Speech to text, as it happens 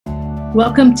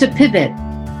Welcome to Pivot,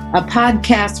 a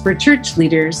podcast for church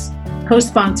leaders,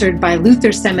 co-sponsored by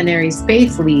Luther Seminary's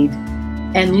Faith Lead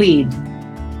and Lead.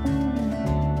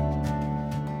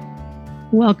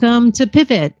 Welcome to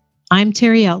Pivot. I'm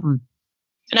Terry Elton.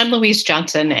 And I'm Louise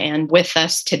Johnson, and with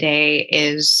us today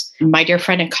is my dear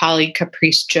friend and colleague,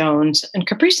 Caprice Jones. And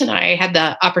Caprice and I had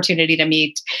the opportunity to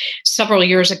meet several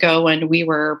years ago when we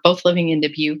were both living in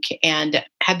Dubuque and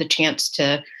had the chance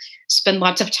to spend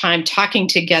lots of time talking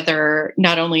together,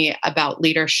 not only about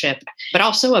leadership, but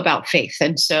also about faith.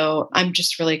 And so I'm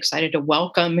just really excited to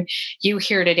welcome you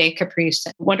here today, Caprice.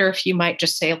 I wonder if you might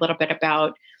just say a little bit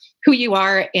about who you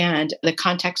are and the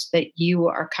context that you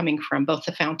are coming from, both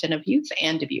the Fountain of Youth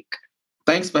and Dubuque.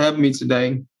 Thanks for having me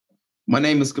today. My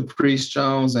name is Caprice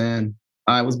Jones, and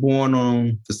I was born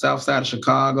on the south side of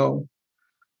Chicago.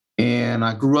 And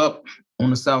I grew up on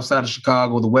the south side of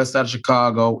Chicago, the west side of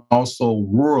Chicago, also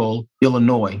rural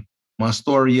Illinois. My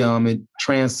story, it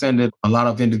transcended a lot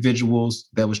of individuals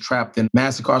that was trapped in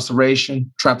mass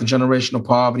incarceration, trapped in generational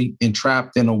poverty, and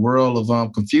trapped in a world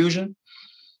of confusion.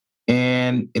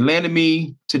 And it landed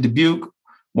me to Dubuque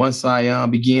once I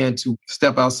began to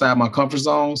step outside my comfort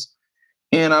zones.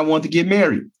 And I wanted to get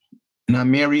married. And I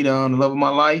married the love of my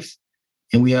life.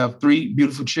 And we have 3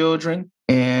 beautiful children.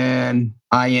 And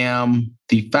I am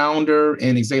the founder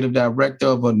and executive director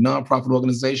of a nonprofit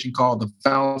organization called the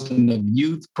Fountain of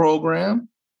Youth Program.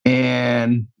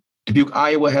 And Dubuque,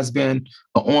 Iowa has been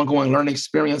an ongoing learning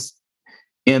experience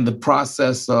in the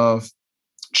process of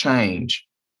change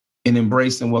and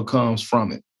embracing what comes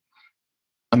from it.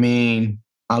 I mean,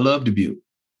 I love Dubuque.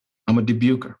 I'm a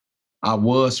Dubuquer. I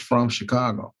was from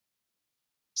Chicago.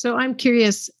 So I'm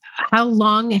curious, how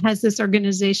long has this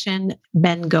organization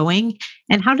been going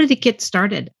and how did it get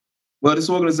started? Well,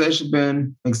 this organization has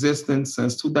been in existence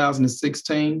since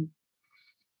 2016.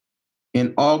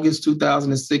 In August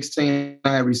 2016,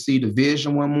 I received a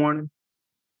vision one morning.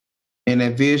 And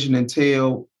that vision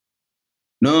entailed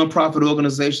nonprofit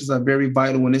organizations are very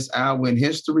vital in this hour in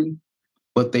history,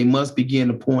 but they must begin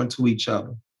to pour into each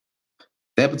other.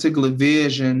 That particular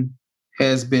vision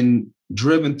has been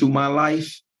driven through my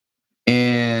life,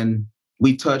 and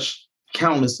we touched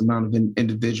countless amount of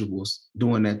individuals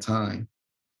during that time.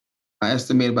 I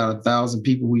estimate about 1,000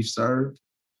 people we've served.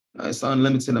 It's an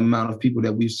unlimited amount of people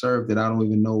that we've served that I don't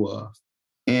even know of.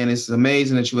 And it's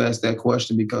amazing that you asked that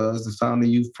question because the Fountain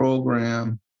Youth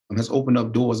Program has opened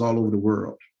up doors all over the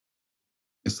world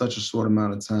in such a short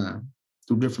amount of time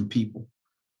through different people.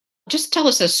 Just tell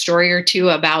us a story or two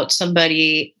about some of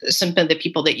the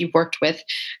people that you've worked with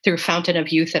through Fountain of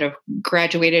Youth that have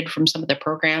graduated from some of the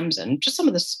programs and just some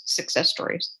of the success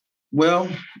stories. Well,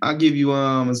 I'll give you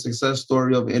a success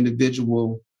story of an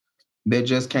individual that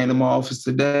just came to my office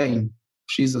today.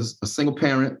 She's a single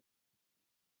parent.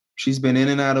 She's been in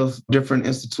and out of different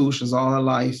institutions all her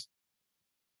life.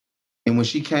 And when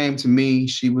she came to me,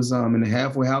 she was in the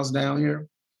halfway house down here.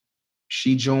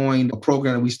 She joined a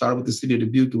program that we started with the city of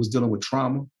Dubuque. It was dealing with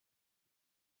trauma.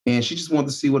 And she just wanted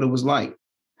to see what it was like.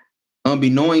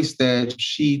 Unbeknownst that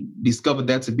she discovered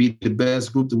that to be the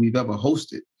best group that we've ever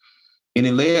hosted. And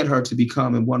it led her to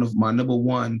becoming one of my number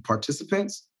 1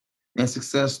 participants and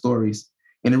success stories.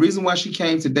 And the reason why she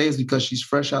came today is because she's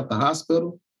fresh out the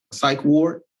hospital, psych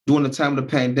ward. During the time of the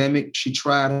pandemic, she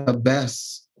tried her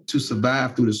best to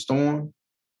survive through the storm,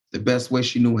 the best way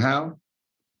she knew how.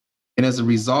 And as a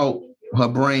result, her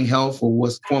brain health, or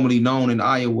what's formerly known in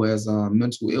Iowa as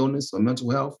mental illness or mental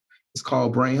health, it's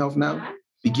called brain health now,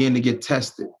 began to get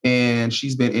tested. And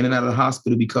she's been in and out of the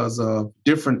hospital because of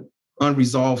different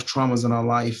unresolved traumas in her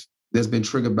life that's been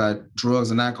triggered by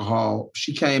drugs and alcohol.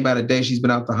 She came by today. She's been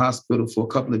out the hospital for a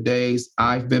couple of days.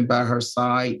 I've been by her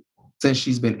side since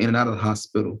she's been in and out of the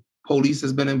hospital. Police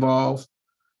has been involved.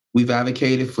 We've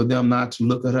advocated for them not to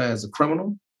look at her as a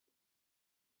criminal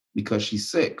because she's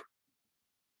sick.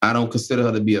 I don't consider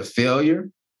her to be a failure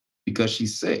because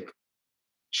she's sick.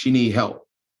 She needs help.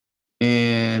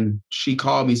 And she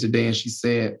called me today and she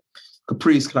said,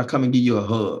 Caprice, can I come and give you a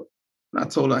hug? And I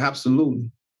told her,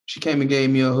 absolutely. She came and gave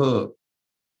me a hug.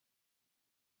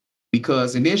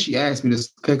 And then she asked me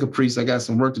this, okay, Caprice, I got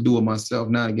some work to do with myself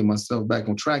now to get myself back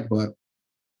on track, but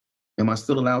am I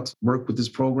still allowed to work with this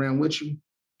program with you?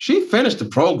 She finished the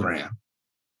program.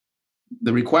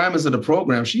 The requirements of the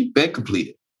program, she's been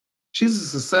completed. She's a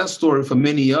success story for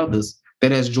many others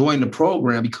that has joined the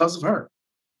program because of her.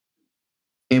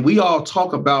 And we all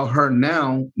talk about her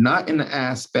now, not in the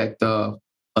aspect of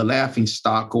a laughing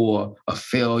stock or a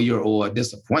failure or a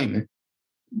disappointment,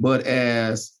 but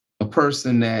as a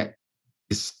person that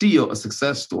is still a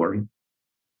success story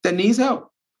that needs help.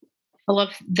 I love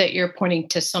that you're pointing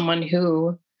to someone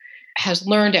who has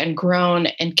learned and grown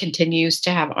and continues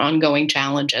to have ongoing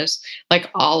challenges, like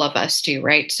all of us do,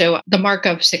 right? So the mark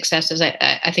of success, as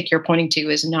I think you're pointing to,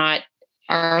 is not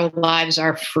our lives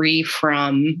are free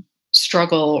from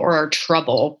struggle or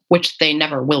trouble, which they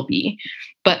never will be,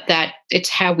 but that it's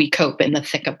how we cope in the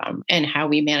thick of them and how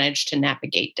we manage to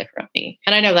navigate differently.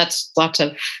 And I know that's lots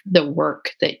of the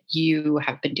work that you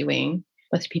have been doing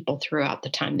with people throughout the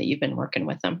time that you've been working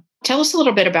with them. Tell us a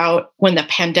little bit about when the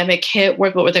pandemic hit.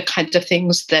 What were the kinds of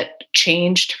things that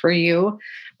changed for you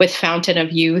with Fountain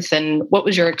of Youth, and what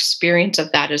was your experience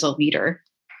of that as a leader?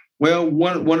 Well,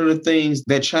 one of the things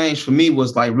that changed for me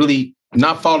was like really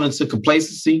not falling into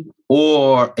complacency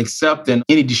or accepting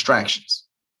any distractions.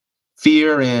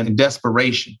 Fear and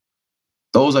desperation.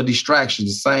 Those are distractions,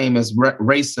 the same as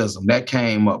racism that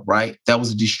came up, right? That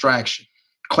was a distraction.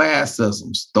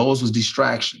 Classisms, those was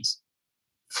distractions.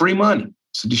 Free money,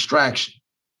 it's a distraction.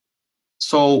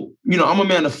 So, I'm a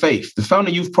man of faith. The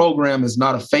Fountain Youth Program is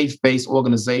not a faith-based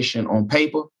organization on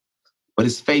paper, but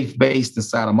it's faith-based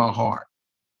inside of my heart.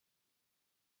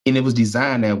 And it was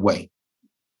designed that way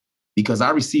because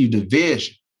I received a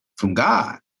vision from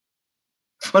God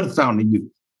for the Fountain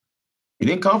Youth. It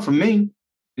didn't come from me.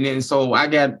 And then so I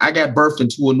got birthed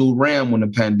into a new realm when the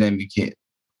pandemic hit.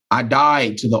 I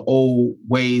died to the old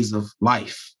ways of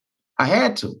life. I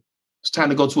had to. It's time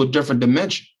to go to a different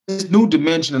dimension. This new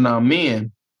dimension that I'm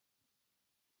in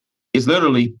is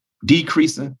literally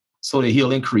decreasing so that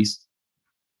he'll increase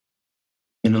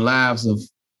in the lives of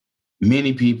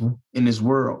many people in this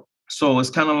world. So it's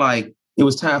kind of like it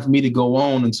was time for me to go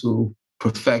on into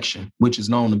perfection, which is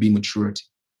known to be maturity.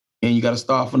 And you got to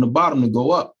start from the bottom to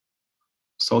go up.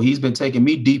 So he's been taking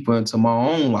me deeper into my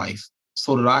own life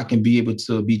so that I can be able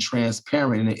to be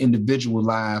transparent in the individual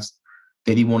lives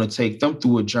that he want to take them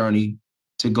through a journey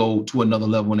to go to another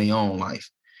level in their own life.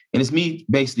 And it's me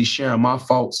basically sharing my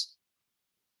faults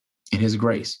and his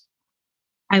grace.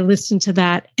 I listened to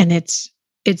that, and it's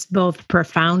both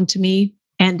profound to me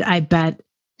and I bet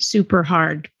super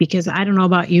hard, because I don't know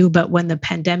about you, but when the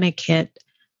pandemic hit,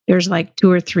 there's like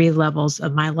 2 or 3 levels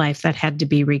of my life that had to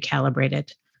be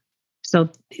recalibrated. So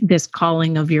this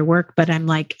calling of your work, but I'm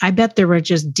like, I bet there were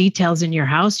just details in your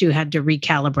house you had to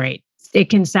recalibrate. It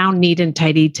can sound neat and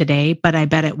tidy today, but I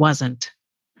bet it wasn't.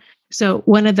 So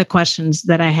one of the questions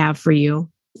that I have for you,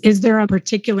 is there a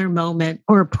particular moment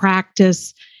or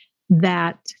practice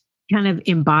that kind of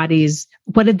embodies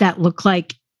what did that look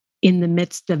like in the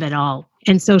midst of it all?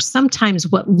 And so sometimes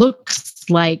what looks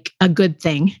like a good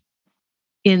thing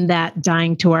in that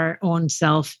dying to our own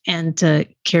self and to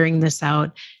carrying this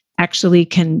out actually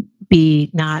can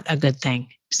be not a good thing.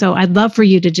 So I'd love for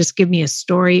you to just give me a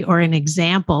story or an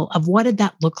example of what did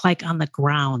that look like on the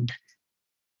ground?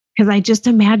 Because I just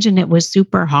imagine it was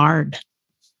super hard.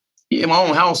 In my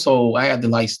own household, I had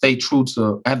to stay true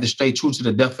to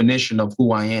the definition of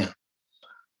who I am.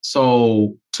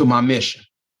 So to my mission.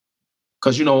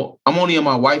 Because, I'm only in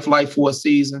my wife's life for a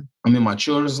season. I'm in my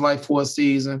children's life for a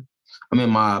season. I'm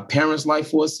in my parents' life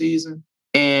for a season.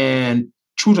 And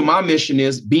true to my mission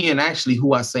is being actually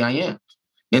who I say I am.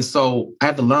 And so I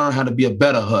had to learn how to be a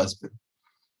better husband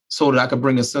so that I could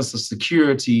bring a sense of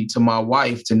security to my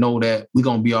wife to know that we're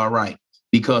going to be all right,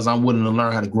 because I'm willing to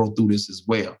learn how to grow through this as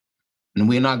well. And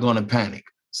we're not going to panic.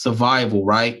 Survival,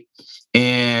 right?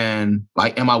 And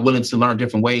am I willing to learn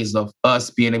different ways of us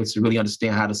being able to really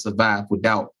understand how to survive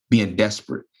without being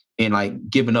desperate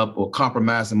and giving up or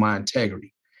compromising my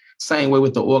integrity? Same way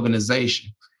with the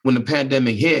organization. When the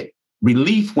pandemic hit,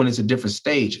 relief went into different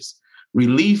stages.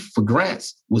 Relief for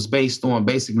grants was based on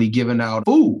basically giving out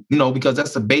food, because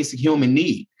that's a basic human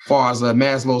need as far as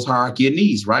Maslow's hierarchy of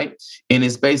needs, right? And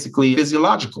it's basically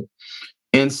physiological.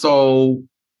 And so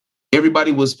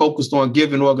everybody was focused on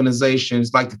giving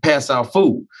organizations to pass out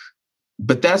food.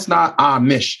 But that's not our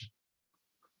mission.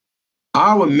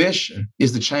 Our mission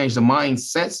is to change the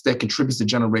mindsets that contributes to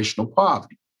generational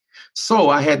poverty. So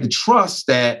I had to trust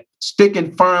that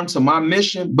sticking firm to my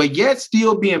mission, but yet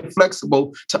still being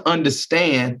flexible to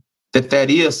understand that that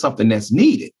is something that's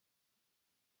needed.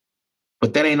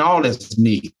 But that ain't all that's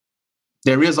needed.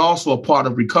 There is also a part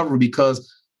of recovery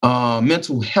because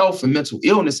mental health and mental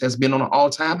illness has been on an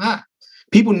all-time high.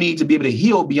 People need to be able to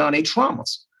heal beyond their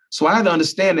traumas. So I had to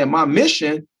understand that my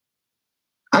mission,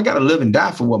 I got to live and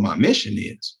die for what my mission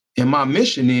is. And my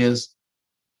mission is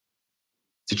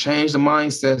to change the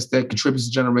mindsets that contribute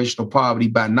to generational poverty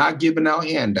by not giving out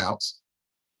handouts,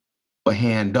 but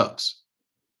hand-ups.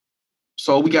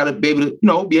 So we got to be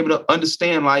able to,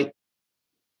 understand,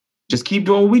 just keep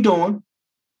doing what we're doing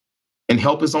and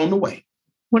help is on the way.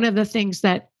 One of the things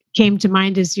that came to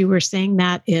mind as you were saying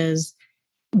that is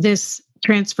this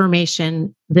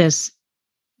transformation, this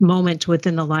moment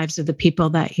within the lives of the people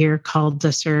that you're called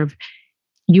to serve,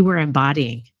 you were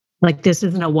embodying. Like, this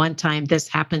isn't a one time, this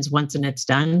happens once and it's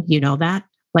done. You know that?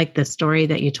 Like the story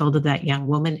that you told of that young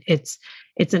woman, it's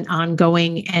an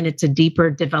ongoing and it's a deeper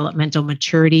developmental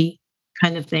maturity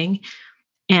kind of thing.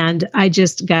 And I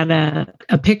just got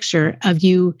a picture of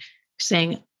you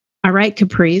saying, all right,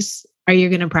 Caprice, are you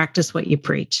going to practice what you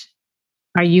preach?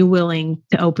 Are you willing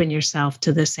to open yourself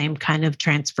to the same kind of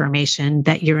transformation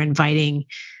that you're inviting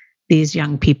these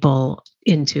young people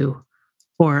into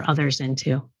or others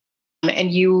into?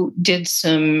 And you did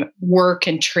some work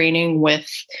and training with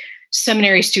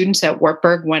seminary students at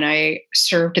Wartburg when I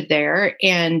served there.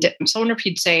 And so I wonder if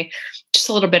you'd say just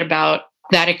a little bit about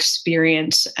that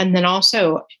experience. And then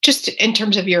also just in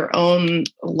terms of your own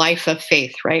life of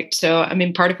faith, right? So, I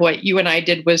mean, part of what you and I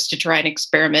did was to try and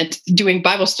experiment doing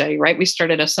Bible study, right? We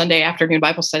started a Sunday afternoon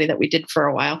Bible study that we did for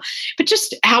a while, but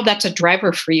just how that's a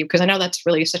driver for you, because I know that's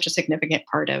really such a significant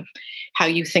part of how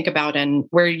you think about and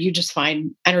where you just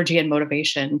find energy and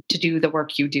motivation to do the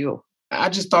work you do. I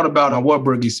just thought about our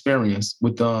Wartburg experience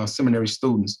with seminary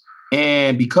students.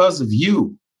 And because of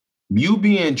you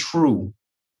being true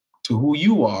to who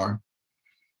you are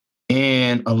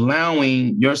and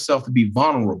allowing yourself to be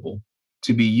vulnerable,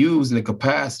 to be used in a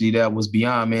capacity that was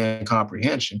beyond man's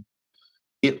comprehension,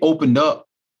 it opened up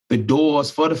the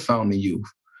doors for the Fountain of Youth.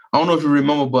 I don't know if you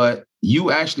remember, but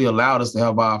you actually allowed us to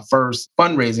have our first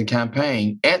fundraising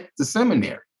campaign at the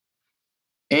seminary.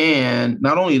 And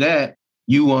not only that,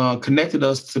 you connected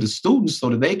us to the students so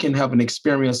that they can have an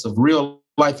experience of real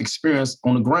life experience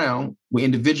on the ground with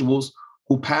individuals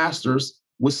who pastors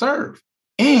would serve.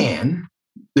 And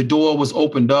the door was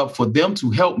opened up for them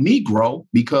to help me grow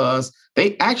because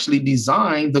they actually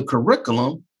designed the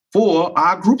curriculum for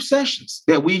our group sessions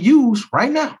that we use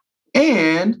right now.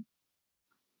 And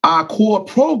our core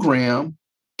program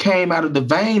came out of the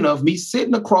vein of me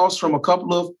sitting across from a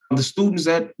couple of the students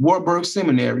at Wartburg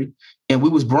Seminary, and we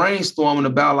was brainstorming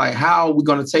about like how we're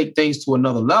going to take things to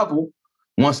another level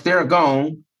once they're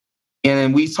gone.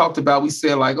 And we talked about, we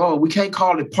said like, oh, we can't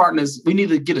call it partners. We need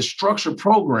to get a structured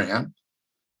program.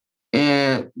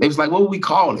 And they was like, what would we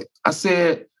call it? I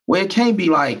said, well, it can't be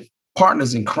like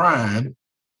partners in crime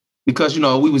because, you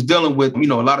know, we was dealing with, you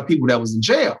know, a lot of people that was in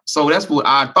jail. So that's what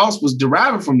our thoughts was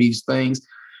deriving from these things.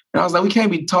 And I was like, we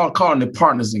can't be calling it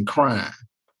partners in crime.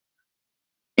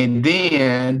 And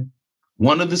then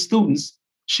one of the students,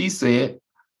 she said,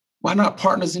 why not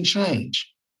partners in change?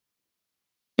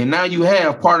 And now you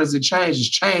have partners in change is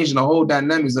changing the whole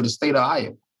dynamics of the state of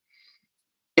Iowa.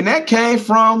 And that came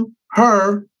from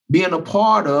her being a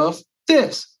part of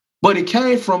this. But it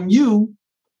came from you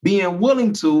being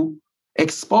willing to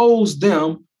expose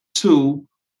them to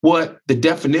what the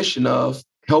definition of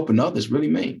helping others really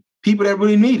mean. People that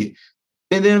really need it.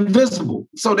 And they're invisible.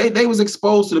 So they was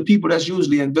exposed to the people that's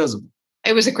usually invisible.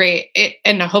 It was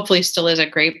and hopefully still is a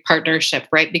great partnership,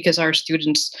 right? Because our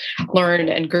students learned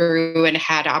and grew and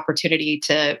had opportunity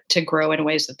to grow in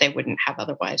ways that they wouldn't have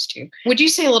otherwise too. Would you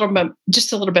say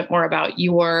just a little bit more about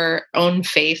your own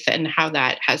faith and how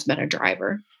that has been a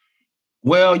driver?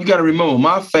 Well, you got to remember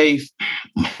my faith,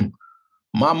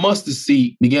 my mustard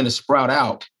seed began to sprout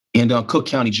out in Cook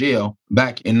County Jail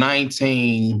back in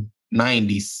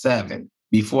 1997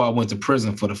 before I went to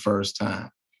prison for the first time.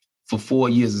 For 4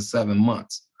 years and 7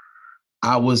 months.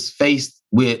 I was faced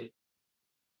with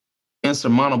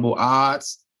insurmountable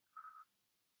odds,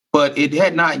 but it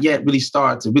had not yet really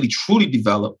started to really truly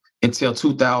develop until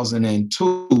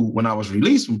 2002 when I was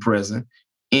released from prison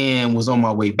and was on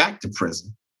my way back to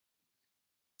prison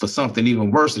for something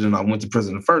even worse than I went to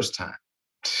prison the first time.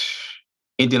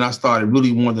 And then I started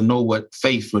really wanting to know what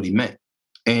faith really meant.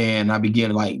 And I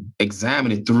began to like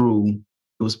examine it through,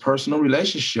 it was personal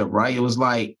relationship, right? It was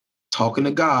like, talking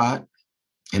to God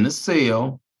in the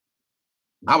cell.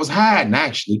 I was hiding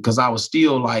actually because I was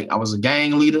still like, I was a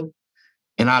gang leader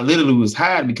and I literally was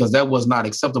hiding because that was not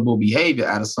acceptable behavior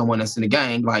out of someone that's in a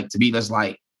gang, like to be that's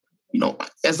like, you know,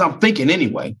 as I'm thinking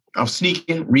anyway, I'm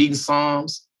sneaking, reading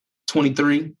Psalms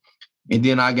 23. And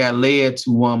then I got led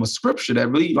to a scripture that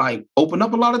really like opened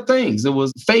up a lot of things. It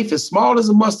was faith as small as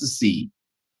a mustard seed.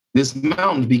 This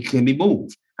mountain can be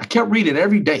moved. I kept reading it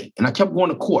every day and I kept going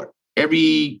to court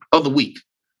every other week.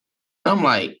 I'm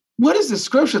like, what is this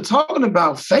scripture talking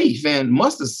about? Faith and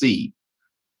mustard seed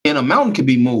and a mountain can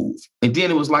be moved. And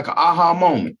then it was like an aha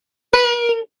moment.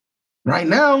 Bang! Right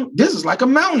now, this is like a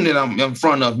mountain that I'm in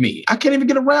front of me. I can't even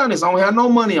get around this. I don't have no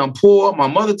money. I'm poor. My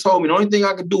mother told me the only thing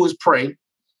I could do is pray.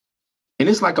 And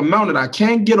it's like a mountain I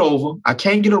can't get over, I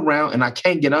can't get around, and I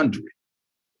can't get under it.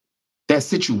 That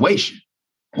situation.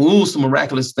 some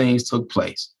miraculous things took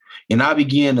place. And I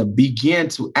began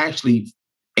to actually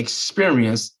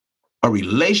experience a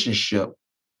relationship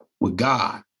with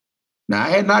God. Now, I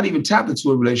had not even tapped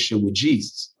into a relationship with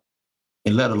Jesus,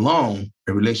 and let alone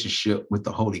a relationship with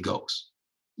the Holy Ghost.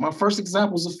 My first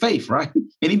examples of faith, right?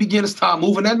 And he began to start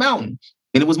moving that mountain,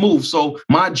 and it was moved. So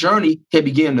my journey had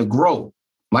began to grow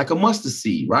like a mustard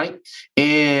seed, right?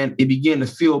 And it began to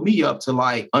fill me up to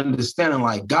like understanding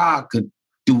like God could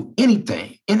do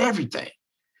anything and everything.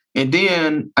 And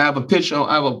then I have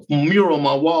a mural on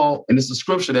my wall, and it's a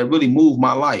scripture that really moved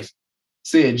my life. It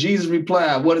said, Jesus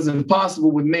replied, what is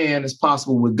impossible with man is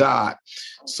possible with God.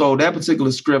 So that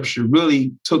particular scripture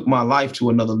really took my life to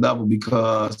another level,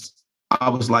 because I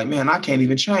was like, man, I can't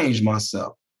even change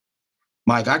myself.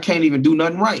 Like, I can't even do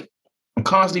nothing right. I'm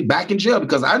constantly back in jail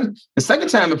because the second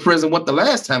time in prison, the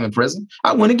last time in prison,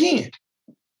 I went again.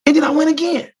 And then I went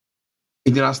again.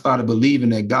 And then I started believing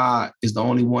that God is the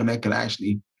only one that could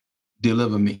actually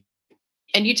deliver me.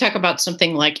 And you talk about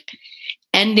something like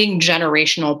ending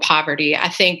generational poverty. I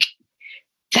think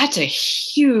that's a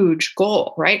huge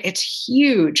goal, right? It's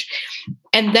huge.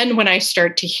 And then when I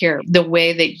start to hear the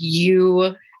way that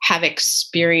you have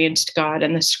experienced God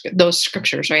and those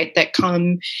scriptures, right, that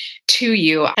come to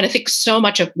you. And I think so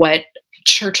much of what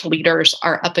church leaders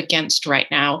are up against right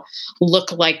now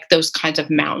look like those kinds of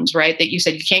mountains, right? That you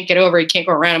said you can't get over, you can't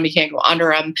go around them, you can't go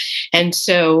under them. And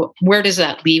so where does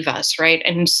that leave us, right?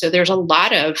 And so there's a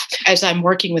lot of, as I'm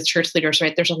working with church leaders,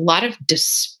 right, there's a lot of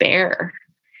despair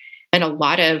and a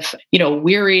lot of,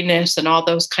 weariness and all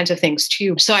those kinds of things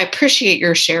too. So I appreciate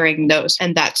your sharing those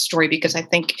and that story, because I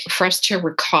think for us to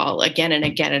recall again and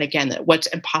again and again that what's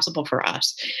impossible for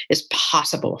us is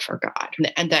possible for God,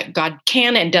 and that God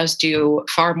can and does do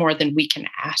far more than we can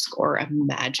ask or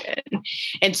imagine.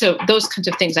 And so those kinds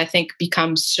of things, I think,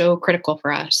 become so critical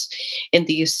for us in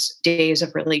these days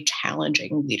of really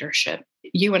challenging leadership.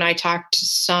 You and I talked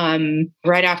some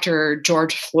right after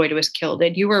George Floyd was killed,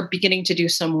 and you were beginning to do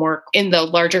some work in the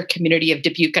larger community of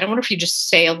Dubuque. And I wonder if you just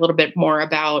say a little bit more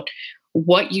about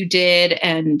what you did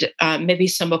and maybe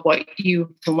some of what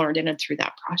you've learned in and through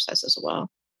that process as well.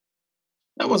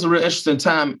 That was a real interesting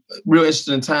time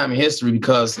in history,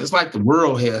 because it's like the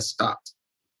world has stopped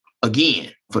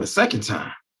again for the second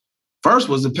time. First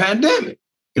was the pandemic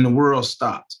and the world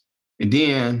stopped. And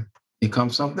then it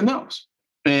comes something else.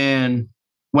 And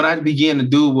what I began to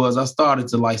do was I started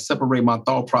to separate my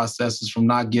thought processes from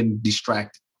not getting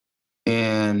distracted.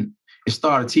 And it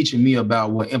started teaching me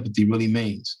about what empathy really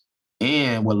means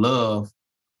and what love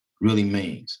really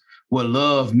means. What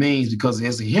love means, because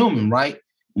as a human, right?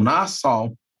 When I saw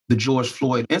the George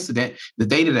Floyd incident, the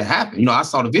day that it happened, I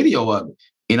saw the video of it.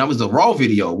 And it was a raw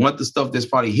video, not the stuff that's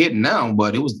probably hidden now,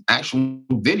 but it was actual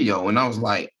video. And I was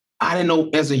like, I didn't know,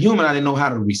 as a human, I didn't know how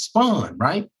to respond,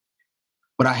 right?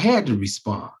 But I had to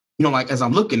respond. As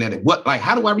I'm looking at it,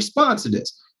 how do I respond to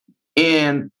this?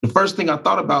 And the first thing I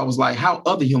thought about was how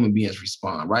other human beings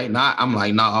respond, right? And I'm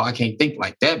like, no, I can't think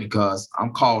like that, because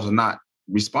I'm called to not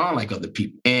respond like other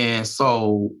people. And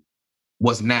so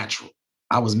what's natural?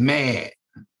 I was mad.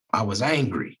 I was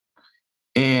angry.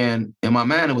 And in my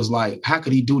mind, it was like, how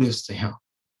could he do this to him?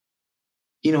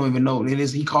 He don't even know.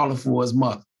 He calling for his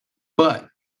mother. But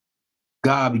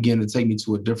God began to take me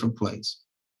to a different place.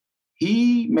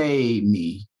 He made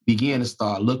me begin to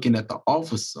start looking at the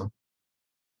officer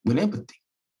with empathy.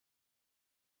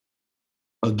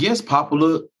 Against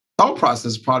popular thought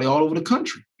process probably all over the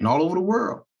country and all over the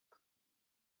world.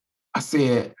 I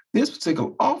said, this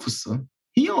particular officer,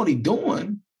 he only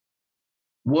doing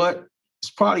what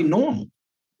is probably normal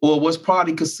or what's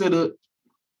probably considered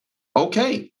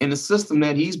okay in the system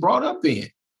that he's brought up in.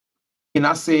 And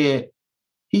I said,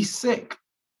 he's sick.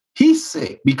 He's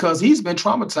sick because he's been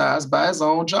traumatized by his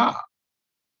own job,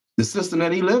 the system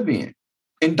that he live in,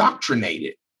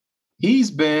 indoctrinated.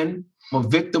 He's been a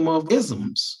victim of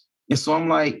isms. And so I'm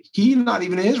like, he's not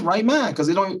even in his right mind, because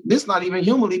this not even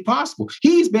humanly possible.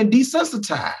 He's been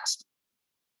desensitized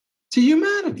to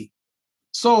humanity.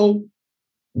 So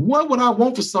what would I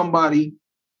want for somebody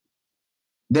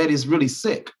that is really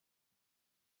sick?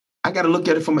 I got to look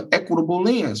at it from an equitable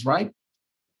lens, right?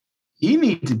 He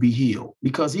needs to be healed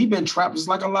because he's been trapped just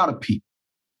like a lot of people.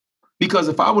 Because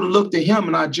if I would have looked at him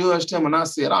and I judged him and I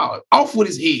said, oh, off with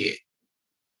his head,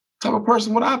 type of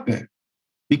person would I been?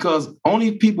 Because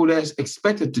only people that's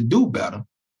expected to do better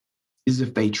is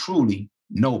if they truly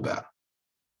know better.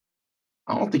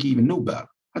 I don't think he even knew better.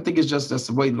 I think it's just that's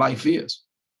the way life is.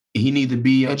 He needs to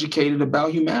be educated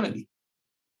about humanity.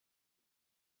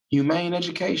 Humane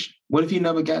education. What if he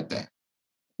never got that?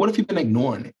 What if he's been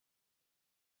ignoring it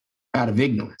out of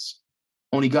ignorance?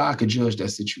 Only God could judge that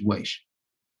situation.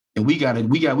 And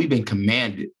we've been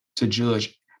commanded to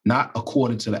judge not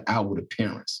according to the outward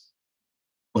appearance,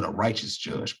 but a righteous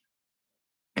judgment.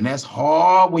 And that's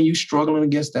hard when you're struggling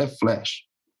against that flesh.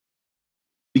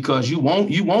 Because you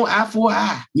want eye for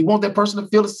eye. You want that person to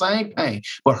feel the same pain.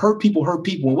 But hurt people hurt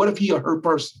people. And what if he a hurt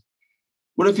person?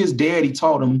 What if his daddy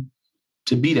taught him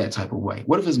to be that type of way?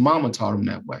 What if his mama taught him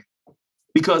that way?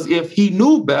 Because if he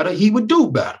knew better, he would do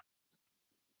better.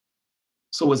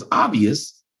 So it's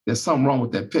obvious there's something wrong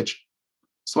with that picture.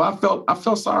 So I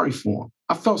felt sorry for him.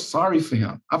 I felt sorry for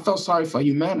him. I felt sorry for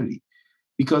humanity,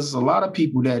 because there's a lot of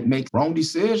people that make wrong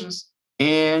decisions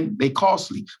and they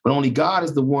costly, but only God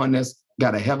is the one that's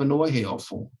got a heaven or a hell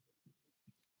for them.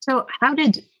 So how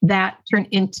did that turn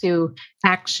into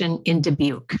action in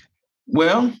Dubuque?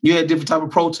 Well, you had different type of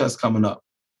protests coming up.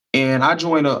 And I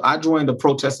joined a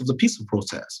protest. It was a peaceful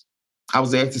protest. I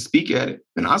was asked to speak at it.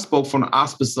 And I spoke from the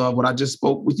auspice of what I just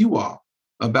spoke with you all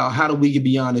about how do we get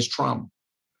beyond this trauma?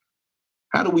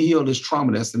 How do we heal this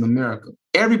trauma that's in America?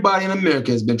 Everybody in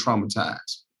America has been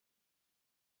traumatized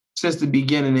since the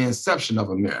beginning, the inception of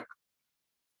America.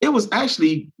 It was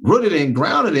actually rooted and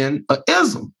grounded in an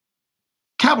ism,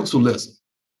 capitalism.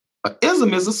 An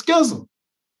ism is a schism.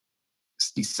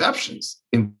 It's deceptions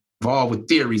involved with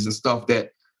theories and stuff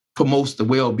that promotes the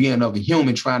well-being of a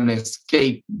human trying to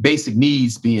escape basic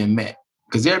needs being met,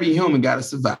 because every human got to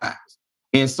survive.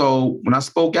 And so when I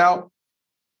spoke out,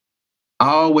 I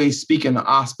always speak in the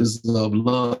auspice of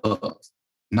love,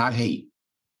 not hate.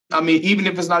 I mean, even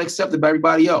if it's not accepted by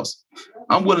everybody else,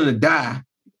 I'm willing to die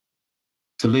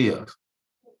to live.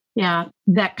 Yeah,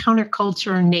 that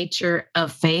counterculture nature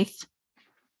of faith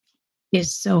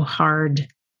is so hard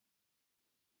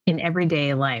in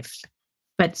everyday life.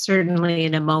 But certainly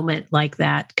in a moment like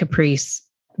that, Caprice,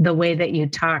 the way that you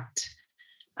talked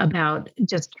about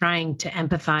just trying to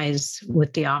empathize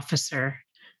with the officer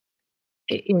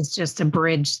is just a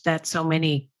bridge that so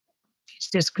many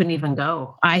just couldn't even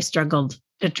go. I struggled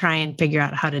to try and figure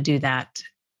out how to do that.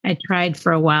 I tried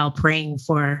for a while praying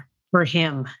for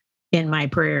him in my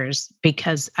prayers,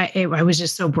 because I was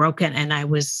just so broken and I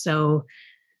was so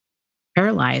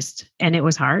paralyzed, and it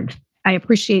was hard. I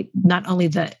appreciate not only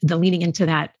the leaning into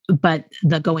that, but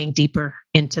the going deeper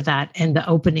into that and the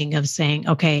opening of saying,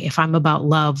 okay, if I'm about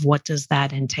love, what does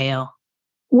that entail?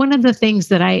 One of the things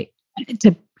that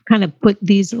to kind of put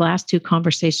these last two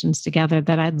conversations together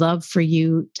that I'd love for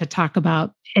you to talk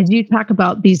about, as you talk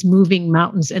about these moving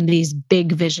mountains and these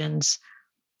big visions,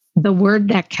 the word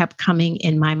that kept coming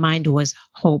in my mind was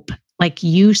hope. Like,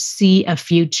 you see a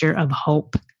future of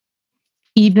hope,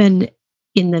 even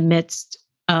in the midst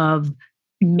of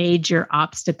major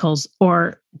obstacles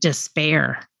or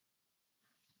despair.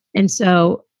 And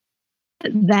so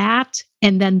that,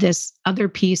 and then this other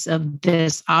piece of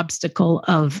this obstacle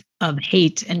of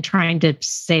hate and trying to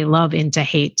say love into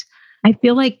hate. I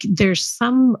feel like there's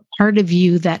some part of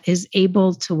you that is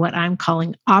able to, what I'm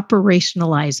calling,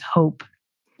 operationalize hope,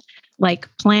 like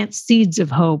plant seeds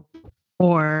of hope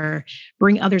or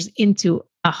bring others into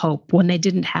a hope when they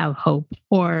didn't have hope,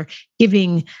 or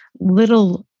giving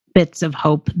little bits of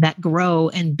hope that grow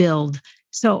and build.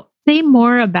 So say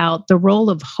more about the role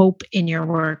of hope in your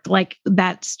work, like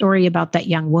that story about that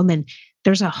young woman.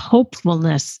 There's a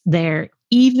hopefulness there,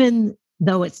 even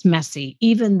though it's messy,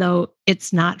 even though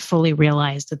it's not fully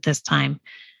realized at this time.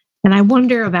 And I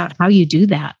wonder about how you do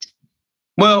that.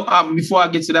 Well, before I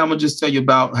get to that, I'm going to just tell you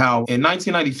about how in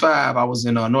 1995, I was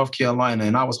in North Carolina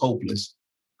and I was hopeless,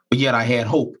 but yet I had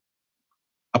hope.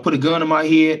 I put a gun in my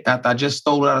head after I just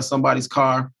stole it out of somebody's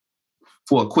car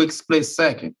for a quick split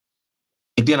second.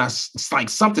 And then it's like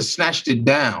something snatched it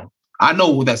down. I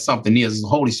know who that something is. It's the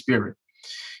Holy Spirit.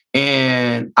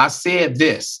 And I said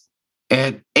this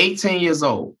at 18 years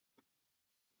old,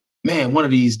 man, one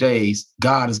of these days,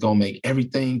 God is going to make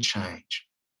everything change.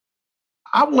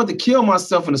 I wanted to kill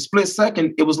myself in a split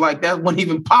second. It was like that wasn't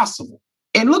even possible.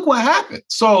 And look what happened.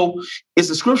 So it's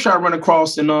a scripture I run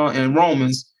across in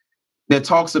Romans that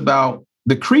talks about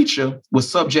the creature was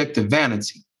subject to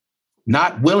vanity,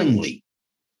 not willingly,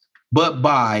 but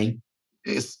by,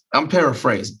 I'm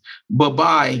paraphrasing, but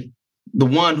by the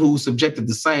one who subjected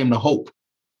the same to hope.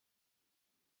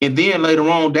 And then later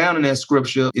on down in that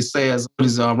scripture, it says,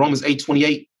 Romans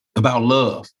 8:28 about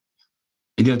love.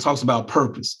 And then it talks about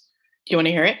purpose. Do you want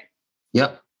to hear it?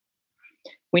 Yep.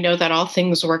 We know that all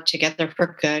things work together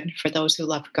for good for those who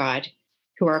love God,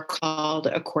 who are called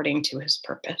according to his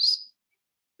purpose.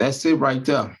 That's it right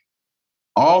there.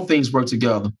 All things work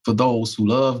together for those who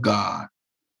love God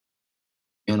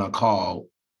and are called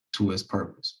to his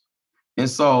purpose. And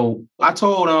so I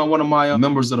told one of my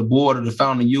members of the board of the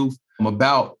Founding Youth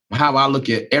about how I look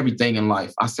at everything in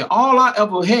life. I said, all I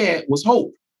ever had was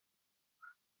hope.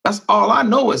 That's all I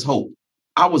know is hope.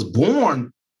 I was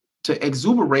born to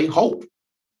exuberate hope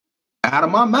out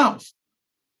of my mouth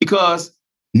because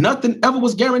nothing ever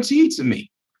was guaranteed to me.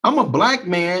 I'm a Black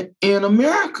man in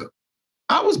America.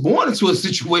 I was born into a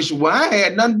situation where I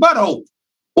had nothing but hope.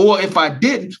 Or if I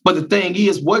didn't, but the thing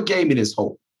is, what gave me this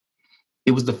hope?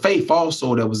 It was the faith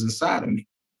also that was inside of me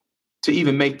to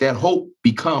even make that hope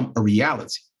become a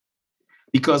reality.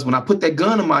 Because when I put that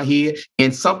gun in my head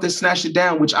and something snatched it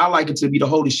down, which I like it to be the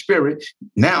Holy Spirit,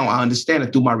 now I understand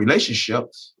it through my relationship,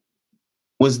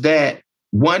 was that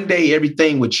one day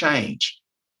everything would change.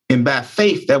 And by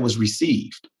faith, that was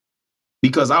received.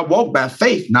 Because I walk by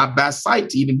faith, not by sight,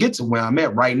 to even get to where I'm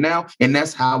at right now. And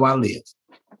that's how I live,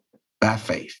 by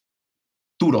faith,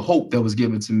 through the hope that was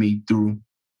given to me through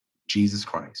Jesus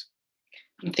Christ.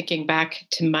 I'm thinking back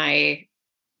to my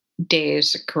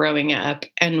days growing up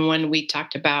and when we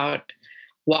talked about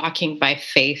walking by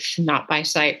faith, not by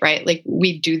sight, right? Like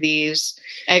we do these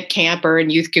at camp or in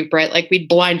youth group, right? Like we'd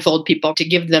blindfold people to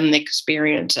give them the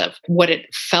experience of what it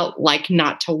felt like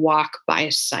not to walk by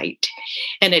sight.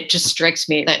 And it just strikes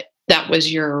me that that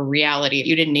was your reality.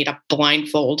 You didn't need a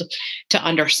blindfold to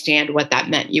understand what that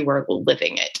meant. You were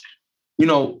living it. You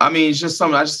know, I mean, it's just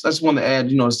something I just want to add,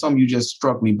 you know, something you just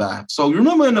struck me by. So you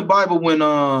remember in the Bible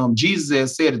when Jesus had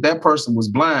said that person was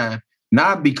blind,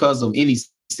 not because of any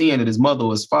sin that his mother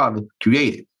or his father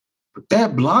created, but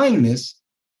that blindness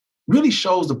really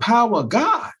shows the power of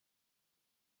God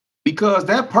because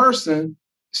that person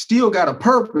still got a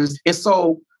purpose. And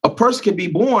so a person can be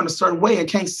born a certain way and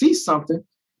can't see something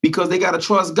because they got to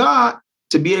trust God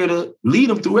to be able to lead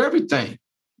them through everything.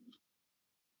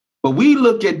 But we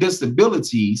look at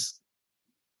disabilities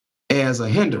as a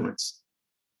hindrance.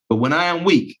 But when I am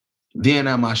weak, then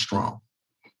am I strong.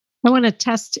 I want to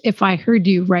test if I heard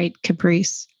you right,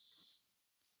 Caprice.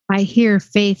 I hear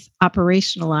faith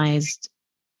operationalized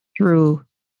through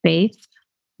faith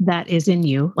that is in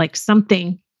you, like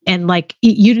something, and like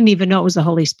you didn't even know it was the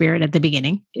Holy Spirit at the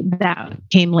beginning. That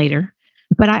came later.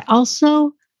 But I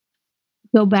also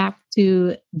go back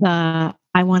to the,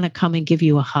 I want to come and give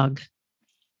you a hug.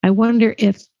 I wonder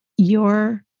if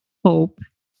your hope,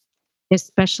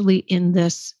 especially in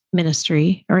this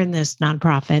ministry or in this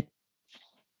nonprofit,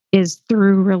 is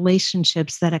through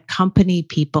relationships that accompany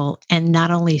people and not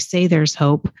only say there's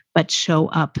hope, but show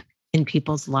up in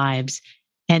people's lives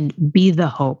and be the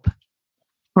hope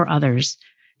for others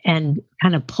and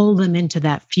kind of pull them into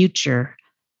that future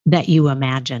that you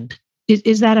imagined.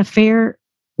 Is that a fair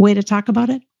way to talk about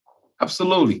it?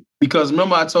 Absolutely. Because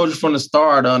remember, I told you from the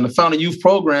start on the Fountain Youth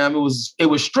Program, it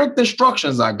was strict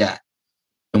instructions I got.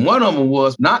 And one of them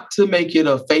was not to make it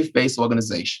a faith-based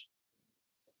organization.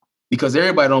 Because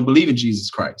everybody don't believe in Jesus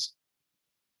Christ.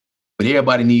 But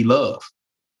everybody need love.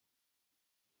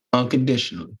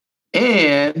 Unconditionally.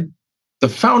 And the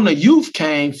Fountain of Youth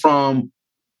came from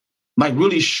like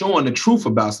really showing the truth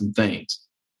about some things.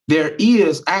 There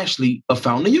is actually a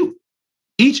Fountain of Youth.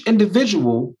 Each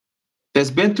individual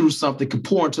that's been through something can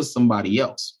pour into somebody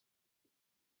else.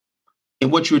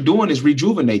 And what you're doing is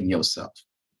rejuvenating yourself.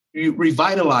 You're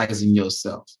revitalizing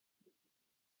yourself.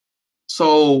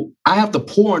 So I have to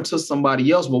pour into somebody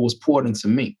else what was poured into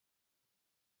me,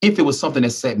 if it was something that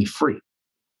set me free.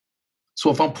 So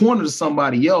if I'm pouring into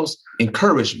somebody else,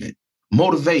 encouragement,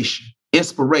 motivation,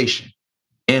 inspiration,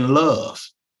 and love,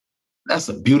 that's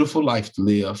a beautiful life to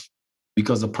live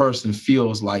because a person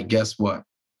feels like, guess what?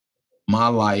 My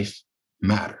life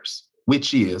matters,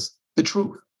 which is the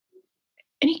truth.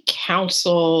 Any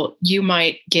counsel you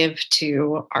might give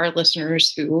to our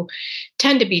listeners who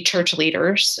tend to be church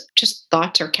leaders, just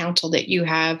thoughts or counsel that you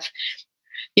have?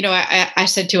 You know, I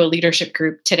said to a leadership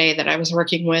group today that I was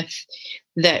working with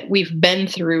that we've been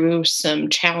through some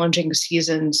challenging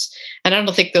seasons, and I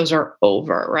don't think those are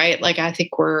over, right? Like, I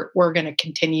think we're going to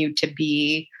continue to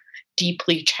be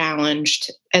deeply challenged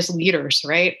as leaders,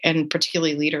 right? And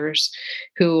particularly leaders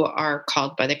who are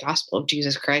called by the gospel of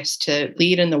Jesus Christ to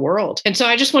lead in the world. And so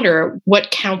I just wonder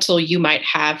what counsel you might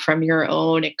have from your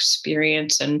own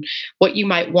experience and what you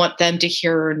might want them to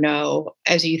hear or know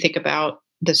as you think about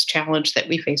this challenge that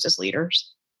we face as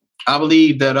leaders. I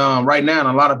believe that right now in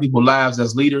a lot of people's lives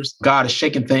as leaders, God is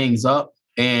shaking things up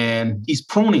and he's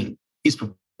pruning. He's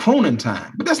pruning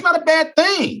time. But that's not a bad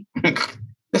thing.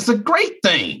 That's a great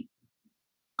thing.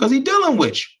 Because he's dealing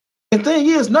with you. The thing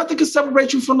is, nothing can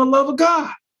separate you from the love of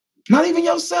God. Not even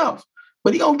yourself.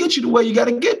 But he's going to get you to where you got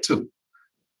to get to.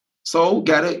 So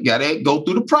gotta go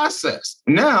through the process.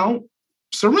 Now,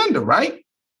 surrender, right?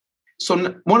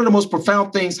 So one of the most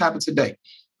profound things happened today.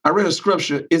 I read a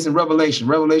scripture, it's in Revelation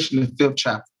the 5th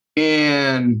chapter.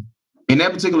 And in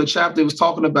that particular chapter, it was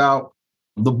talking about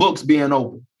the books being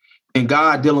open and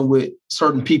God dealing with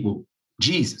certain people,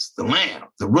 Jesus, the Lamb,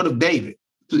 the root of David.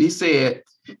 He said,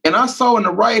 and I saw in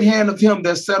the right hand of him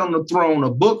that sat on the throne a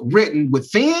book written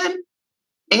within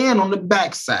and on the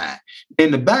backside.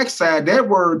 In the backside, that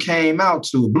word came out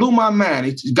too. It blew my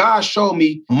mind. God showed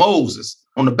me Moses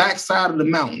on the backside of the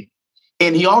mountain.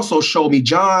 And he also showed me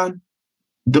John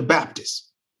the Baptist.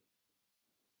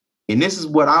 And this is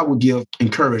what I would give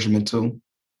encouragement to.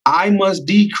 I must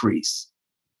decrease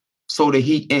so that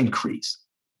he increase.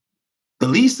 The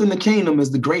least in the kingdom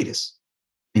is the greatest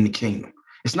in the kingdom.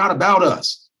 It's not about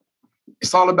us.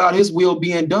 It's all about his will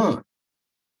being done.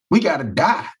 We got to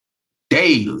die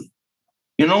daily.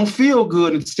 You don't feel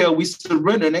good until we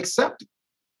surrender and accept it.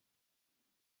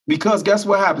 Because guess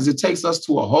what happens? It takes us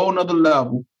to a whole nother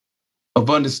level of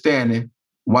understanding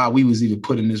why we was even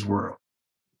put in this world.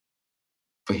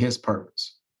 For his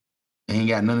purpose. It ain't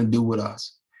got nothing to do with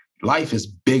us. Life is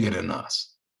bigger than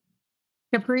us.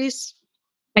 Caprice,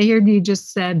 I heard you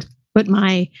just said, put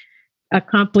my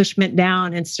accomplishment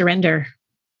down and surrender.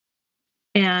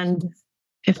 And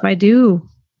if I do,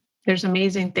 there's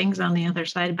amazing things on the other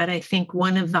side. But I think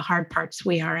one of the hard parts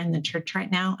we are in the church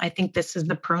right now, I think this is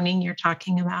the pruning you're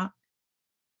talking about,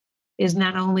 is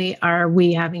not only are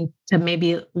we having to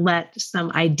maybe let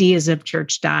some ideas of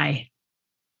church die,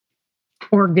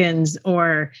 organs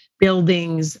or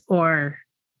buildings or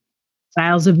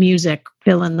styles of music,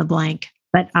 fill in the blank.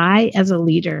 But I, as a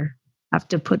leader, have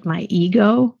to put my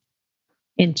ego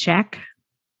in check.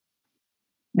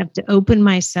 I have to open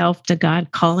myself to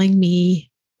God calling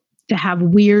me to have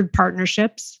weird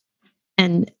partnerships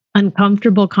and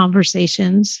uncomfortable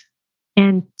conversations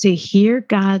and to hear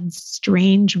God's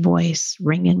strange voice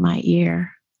ring in my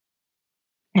ear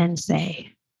and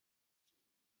say,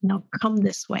 no, come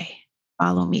this way.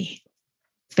 Follow me.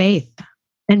 Faith.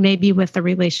 And maybe with a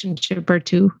relationship or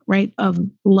two, right? Of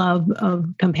love, of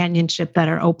companionship that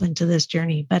are open to this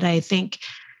journey. But I think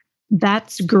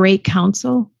that's great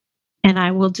counsel. And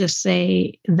I will just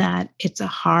say that it's a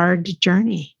hard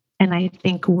journey. And I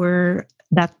think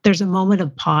there's a moment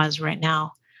of pause right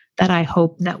now that I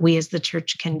hope that we as the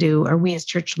church can do, or we as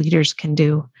church leaders can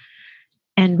do,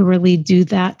 and really do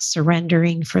that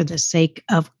surrendering for the sake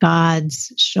of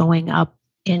God's showing up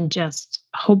in just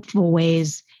hopeful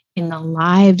ways in the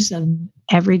lives of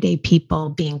everyday people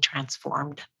being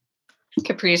transformed.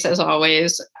 Caprice, as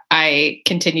always, I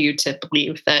continue to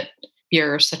believe that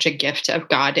you're such a gift of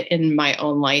God in my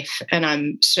own life. And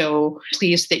I'm so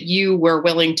pleased that you were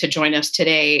willing to join us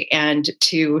today and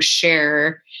to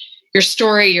share your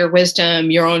story, your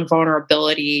wisdom, your own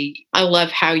vulnerability. I love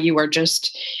how you are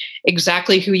just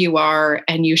exactly who you are,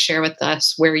 and you share with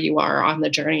us where you are on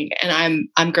the journey. And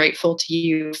I'm grateful to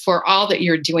you for all that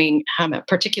you're doing,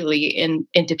 particularly in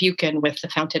Dubuque with the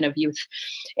Fountain of Youth,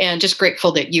 and just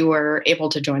grateful that you were able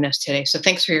to join us today. So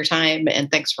thanks for your time, and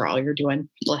thanks for all you're doing.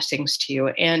 Blessings to you,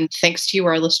 and thanks to you,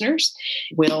 our listeners.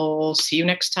 We'll see you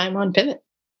next time on Pivot.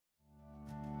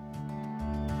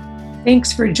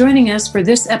 Thanks for joining us for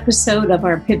this episode of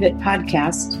our Pivot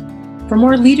podcast. For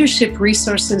more leadership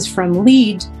resources from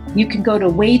LEAD, you can go to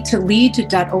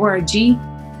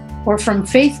waytolead.org, or from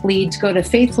Faith Lead, go to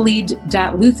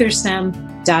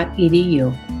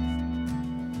faithlead.luthersem.edu.